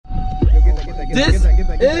This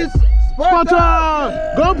is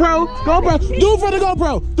Sparta! GoPro! GoPro! Do it for the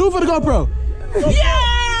GoPro! Do it for the GoPro! Yeah!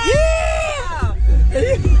 Yeah!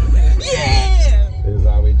 Yeah! This is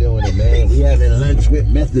how we doing it, man. We having lunch with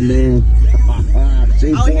Method Man.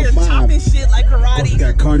 Out here chopping shit like karate. We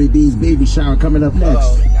got Cardi B's baby shower coming up next.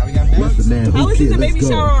 Oh, now we got Method Man. I was in the baby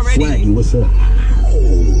shower already. Swaggy, what's up?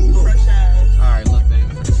 Fresh ass. Alright, look, baby.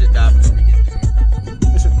 This shit died before we get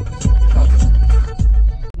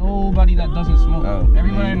Nobody that doesn't smoke. Oh,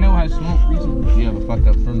 everybody I know has smoked recently. You have a fucked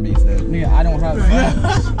up friend base then. Nigga, I don't have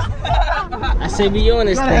I say be on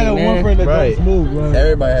this thing, man. one friend that Right. don't smoke, right?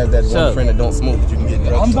 Everybody has that So- one friend that don't smoke that you can get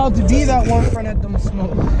drugs. I'm about to be that one friend that don't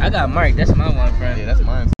smoke. I got Mark. That's my one friend. Yeah, that's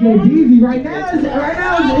mine. Beezy right now, I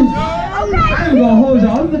ain't gonna hold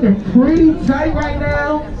y'all. I'm looking pretty tight right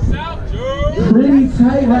now. Pretty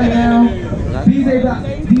tight right now.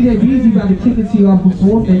 DJ Beezy about to kick it to you off for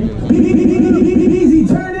 4 minutes. Beezy,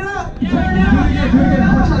 turn it up. Turn it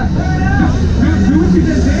up. Do what you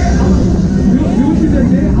just did. Do what you just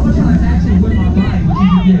did. I'm gonna try to action with my body. What you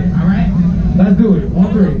just did. All right. Let's do it. On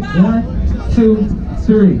 3. 1, 2,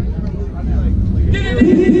 3.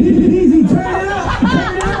 Beezy, turn it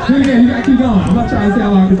up. Do it again. You gotta keep going. I'm not trying to see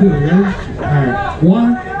how long I can do it. Ready? All right.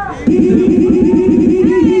 1.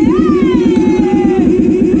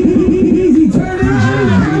 Beezy, turn it up.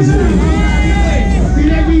 See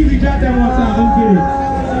that Beezy got that one time. Let's get it.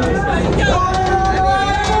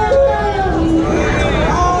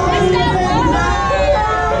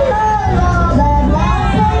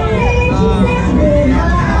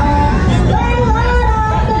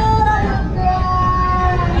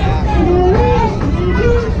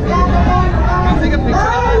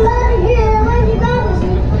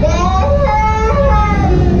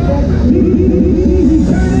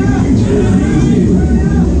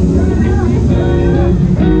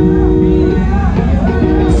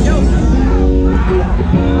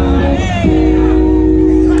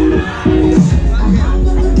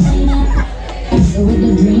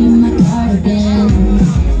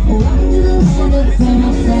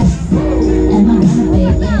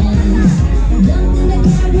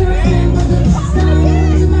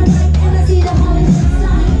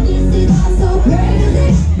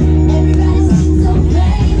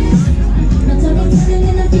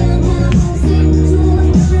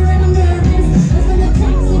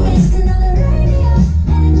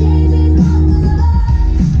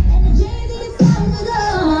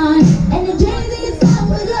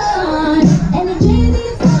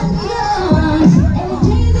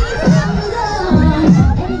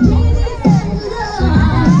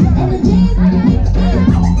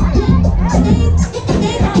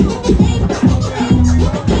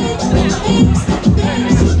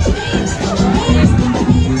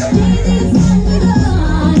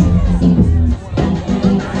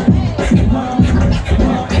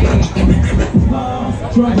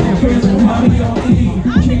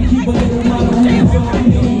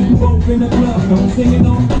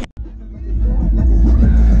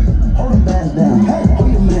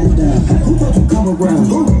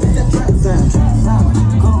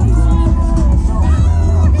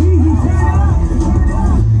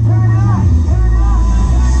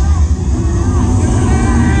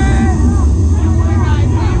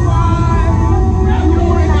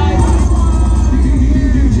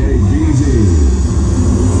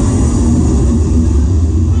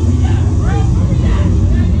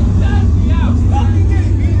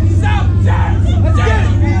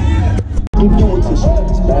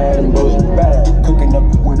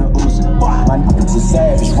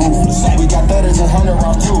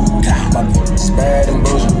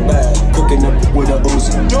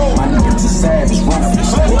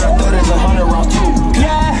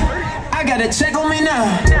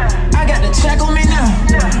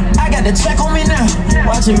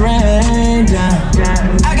 Watch it rain down.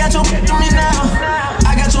 I got your on me now.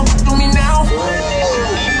 I got your on me now.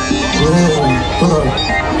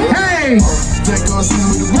 Hey! Take on some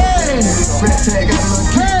with the hey! Red tag got a little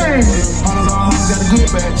hey! $100 got a good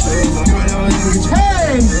back.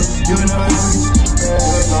 Hey! You know how to get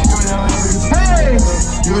hey!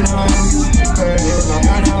 You know how to get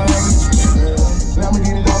I'ma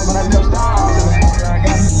get it all when I left stars. I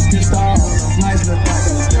got this star. Nice little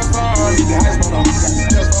thing.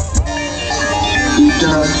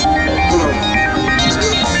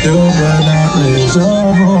 You better raise your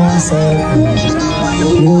voice at me.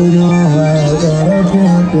 You know I gotta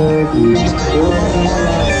protect you.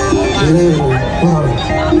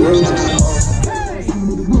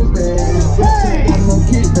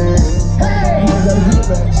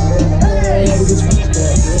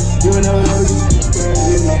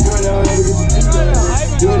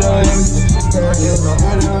 You know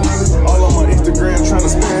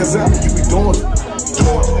doing it.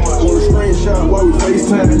 Want a screenshot while we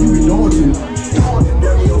FaceTime and you be doing too much.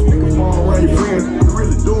 Got me on speakerphone around your friends, you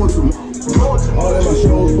really doing too much. All that my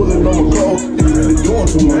shows pulling on my clothes, you really doing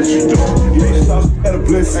too much. You ain't stop at a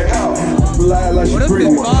blessing. Lie like she pretty.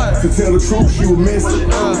 To tell the truth, she was missing.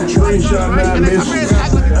 Screenshot, now I miss you.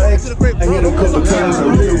 I hit a couple times, I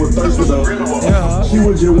really was thirsty though. She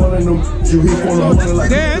was just one of them, you hit for the money like.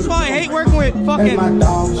 Damn, that's why I hate working with fucking. That's my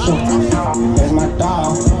dog, so. That's my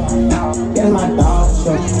dog. That's my dog,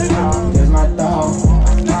 so. That's my dog.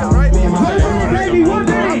 Me and my Baby, 1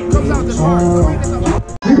 minute.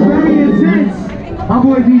 It's very intense. My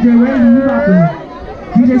boy DJ Wavy, you about to.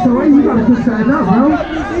 DJ Soleil, you gotta cook something up, bro.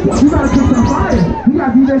 You gotta cook some fire. We got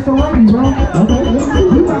DJ Soleil, bro. Okay.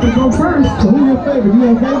 You about to go first. So who's your favorite? You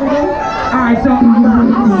your favorite, bro? Alright, so I'm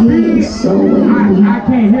gonna be. I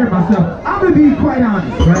can't hear myself. I'm gonna be quite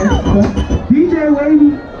honest, right? DJ Wavy,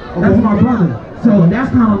 that's my brother. So that's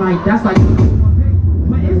kind of like, that's like.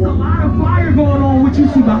 But it's a lot of fire going on. What you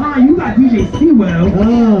see behind you got DJ Sewell.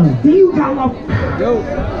 Then you got my.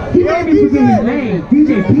 He made me forget his name.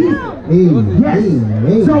 DJ Beezy.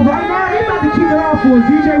 Yes. So right now, he's about to kick it off for us.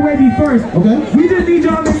 DJ Wavy first. Okay. We just need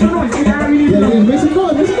y'all to make some noise. Ain't that how we need to know? Make some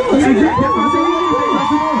noise. Make some noise. Exactly. That's what I said. We need to make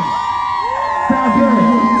some noise. Sounds good.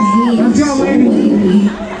 Let's go, lady.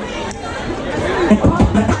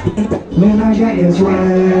 Man, I got this right.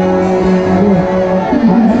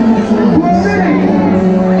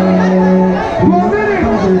 1 minute. 1 minute.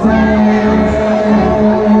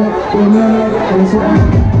 2 minutes. 2 minutes.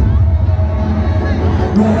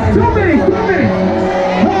 Hey, 2 minutes,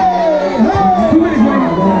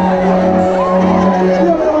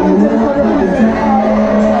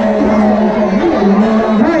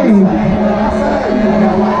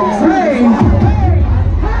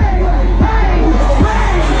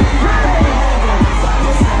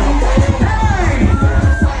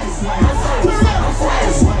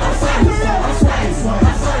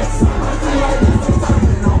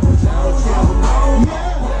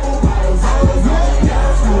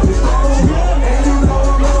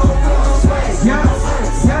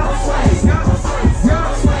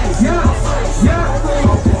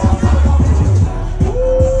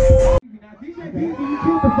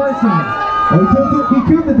 He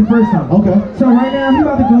killed it the first time. Okay. So right now he's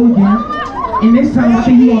about to go again. And this time I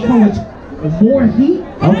think he's gonna come with more heat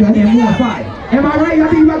and more fire. Am I right? I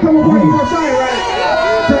think he's about to come with more heat and more fire, right?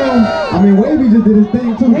 So I mean Wavy just did his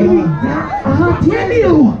thing too. Wavy, damn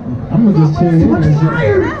you! I'm gonna just chill here. I'm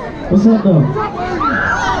tired. What's up though?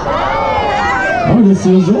 I'm just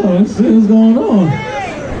see what's going on.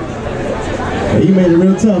 Hey, you made it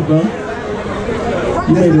real tough, bro.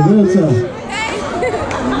 You made it real tough.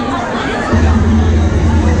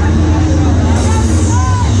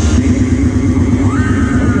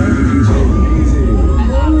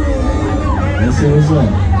 What's up?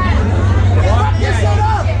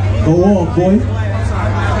 Go off, boy.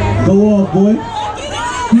 Go off, boy.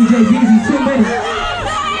 DJ Beezy, 2 minutes.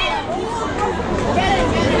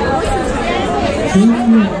 2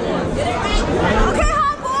 minutes. Okay,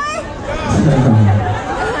 hot boy.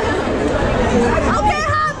 Okay,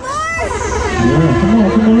 hot boy. Yeah, come on,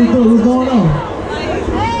 let's go. What's going on?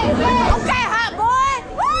 Okay, hot boy.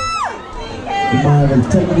 Woo! You might have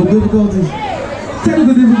technical difficulties.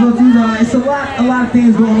 Technical difficulties, it's a lot of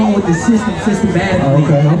things going on with the system systematically.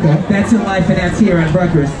 Okay. That's in life and that's here at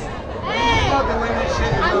Rutgers.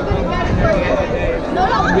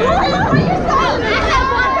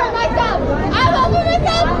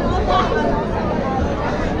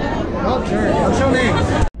 What's your name? Let's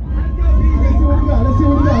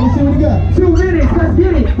see what we got. 2 minutes, let's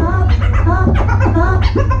get it.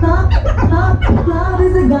 Love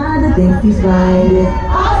is a guy that thinks he's right.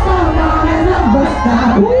 Also known as a buster.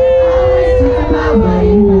 Always talking about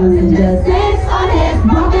money, and just sits on his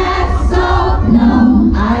broke ass. So no,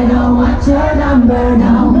 I don't want your number,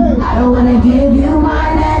 no. I don't wanna give you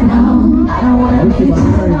mine, and no, I don't wanna meet you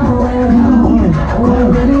nowhere, no. I wanna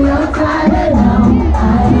go to your time, and no, I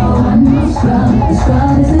don't want no scrub. The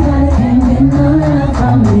scrub is a guy that can't get no love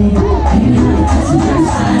from me. Ain't how to touch him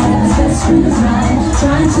inside, his best friend is right.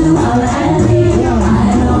 Trying to holler at me. I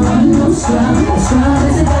don't want no scrub. The scrub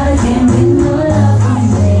is a guy that can't get no love from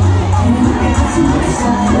me. Ain't how to touch him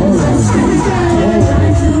inside, his best friend is right.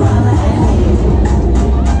 Trying to holler at me.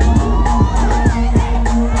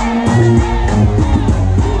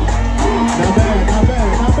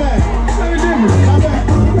 Not bad.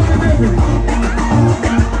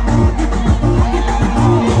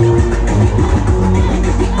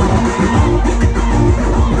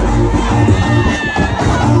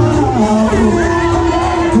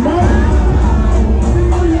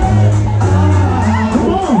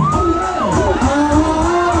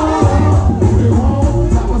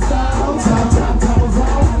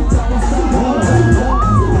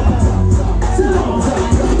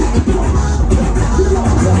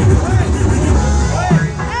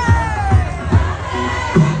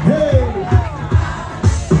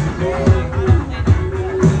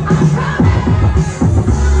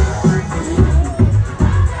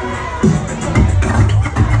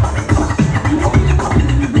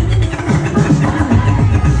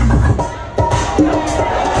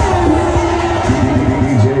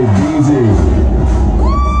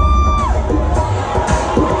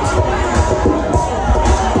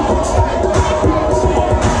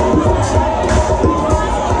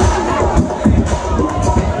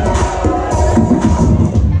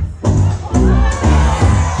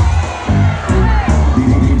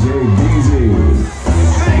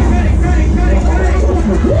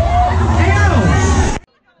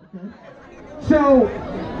 So,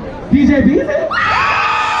 DJ Beezy?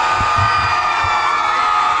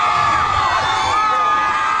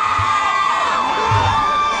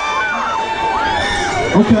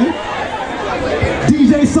 Okay.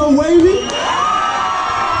 DJ So Wavy.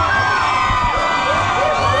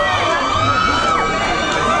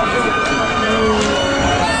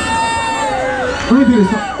 Let me do this.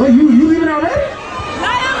 Wait, you leaving already?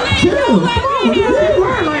 Chill. Come on.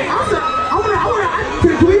 Like,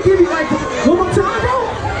 can we give you like one more time, bro?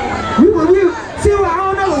 We see what I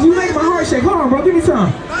don't know. You make my heart shake. Hold on, bro. Give me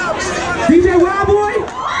some. DJ Wild Boy.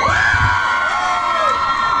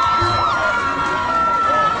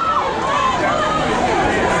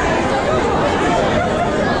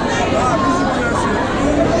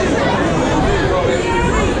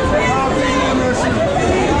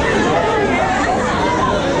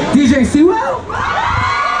 DJ Sewell?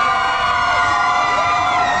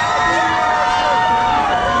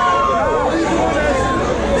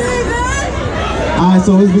 Alright,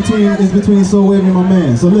 so it's between So Wavy and my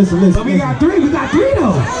man. So listen. But we got three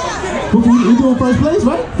though. We doing first place,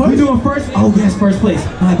 right? We doing first. Oh yes, first place.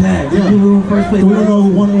 My bad. Yeah. We doing first place. So we're gonna go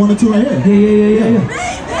one or two right here.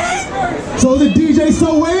 Yeah. So is it DJ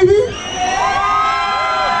So Wavy?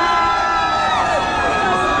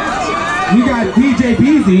 We got DJ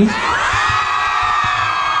Beezy.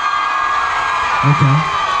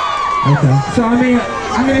 Okay. So I mean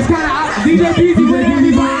it's kind of DJ Beezy.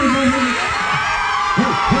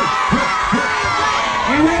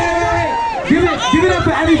 And wait. Give it up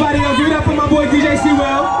for everybody else. Give it up for my boy DJ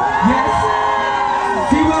Sewell. Yes.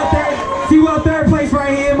 Sewell third place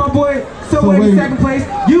right here. My boy So Wavy second place.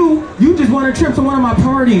 You just won a trip to one of my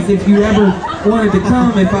parties if you ever wanted to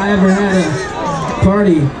come. If I ever had a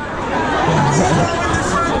party.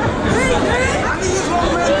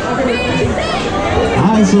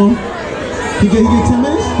 Alright, so he get 10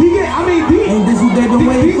 minutes? Ain't this what they been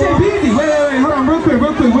waiting for? DJ Beezy, wait, hold on, real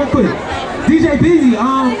quick. DJ Beezy,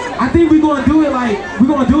 I think we're gonna do it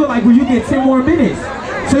like where you get 10 more minutes.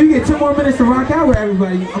 So you get 10 more minutes to rock out with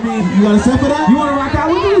everybody. I mean, You got a set for that? you wanna rock out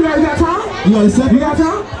with me? You got time? You got a set for You that? got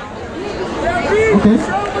time? Okay.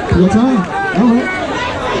 You got time? Alright.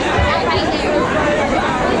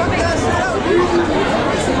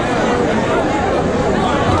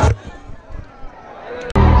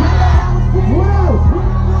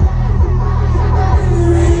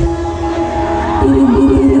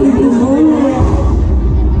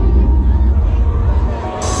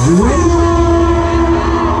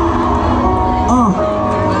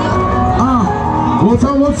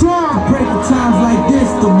 One time. Break the times like this,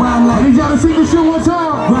 the rhyme like I need y'all to sing this shit one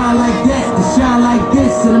time. rhyme like that, to shine like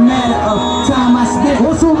this. In a matter of time I spent.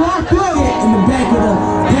 What's so locked up? In the back of the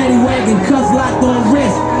paddy wagon, cuffs locked on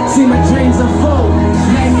wrist. See my dreams unfold.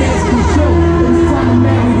 Nightmares come true. It's time to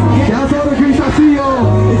marry the game. Y'all told the Greece, I see y'all.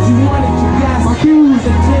 If you want it, you got My cues.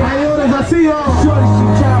 I see y'all. Shorty, she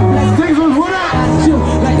child blessed. Things was what up? I shoot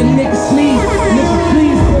like a nigga sneeze. Nigga,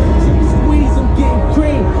 please. Squeeze, I'm getting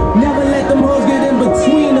cream. Never let them hoes get in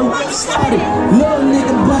between the way started. Little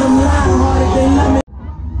nigga, but I'm lying harder than love me.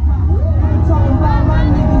 Talking about my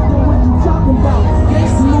niggas doing what you talking about.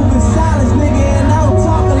 Gangsta moving silence, nigga, and I don't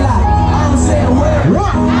talk a lot. I don't say a word.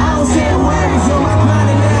 I don't say a word. It's on my mind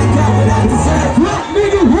and I got what I deserve.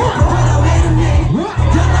 Nigga, what? Hold on, wait a minute.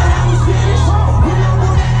 Y'all thought I was finished. When I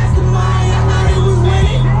won the mastermind, I thought it was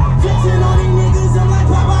winning. Flexing on these niggas, I'm like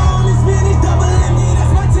Papa on this finish. Double M,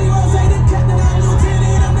 that's my team. I'll say the captain, I'm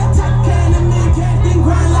lieutenant. I'm the top can of me, casting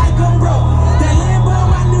grind like I'm broke. That Lambo,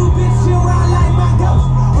 my new bitch, she ride like my ghost.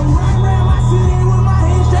 I'm riding around my city with my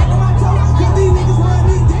hands strapped to my toes. Cause these niggas want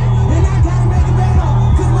me dead, and I gotta make it back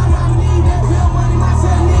home. Cause my mama need that bill money, my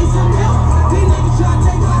son needs some milk. These niggas try to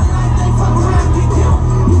take my life, they fuck around, get killed.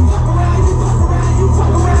 You fuck around, you fuck around, you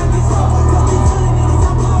fuck around, get sold. Cause these other niggas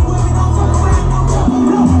I'm blood with, we don't fuck around no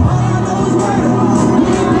more. No, all I know is murder.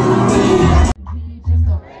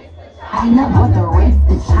 I know what the race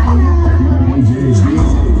to China.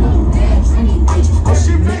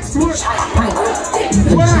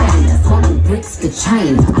 Bricks to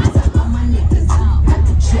China. All my niggas got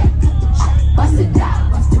the check. Bust it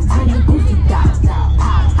down. Turn your goofy down.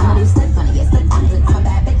 I'ma be stuck on it. Yes, stuck on it. I'm a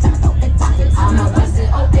bad bitch. I'm so big. I'ma bust it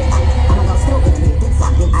open. I'ma go stupid.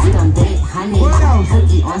 I don't date honey.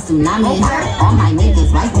 Cookie on tsunami. All my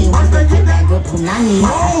niggas like me once they get that good punani. I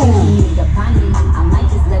might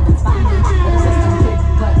just let them find me.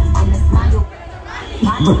 But in a smile.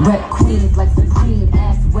 Rep queens like Supreme.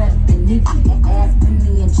 Ass wet and Nikki. Ass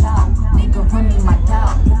Billy and Chow. Nigga run me my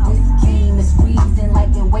dog. This game is freezing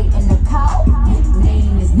like it waiting the cow.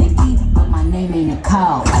 Nickname is Nikki, but my name ain't a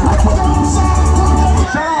cow.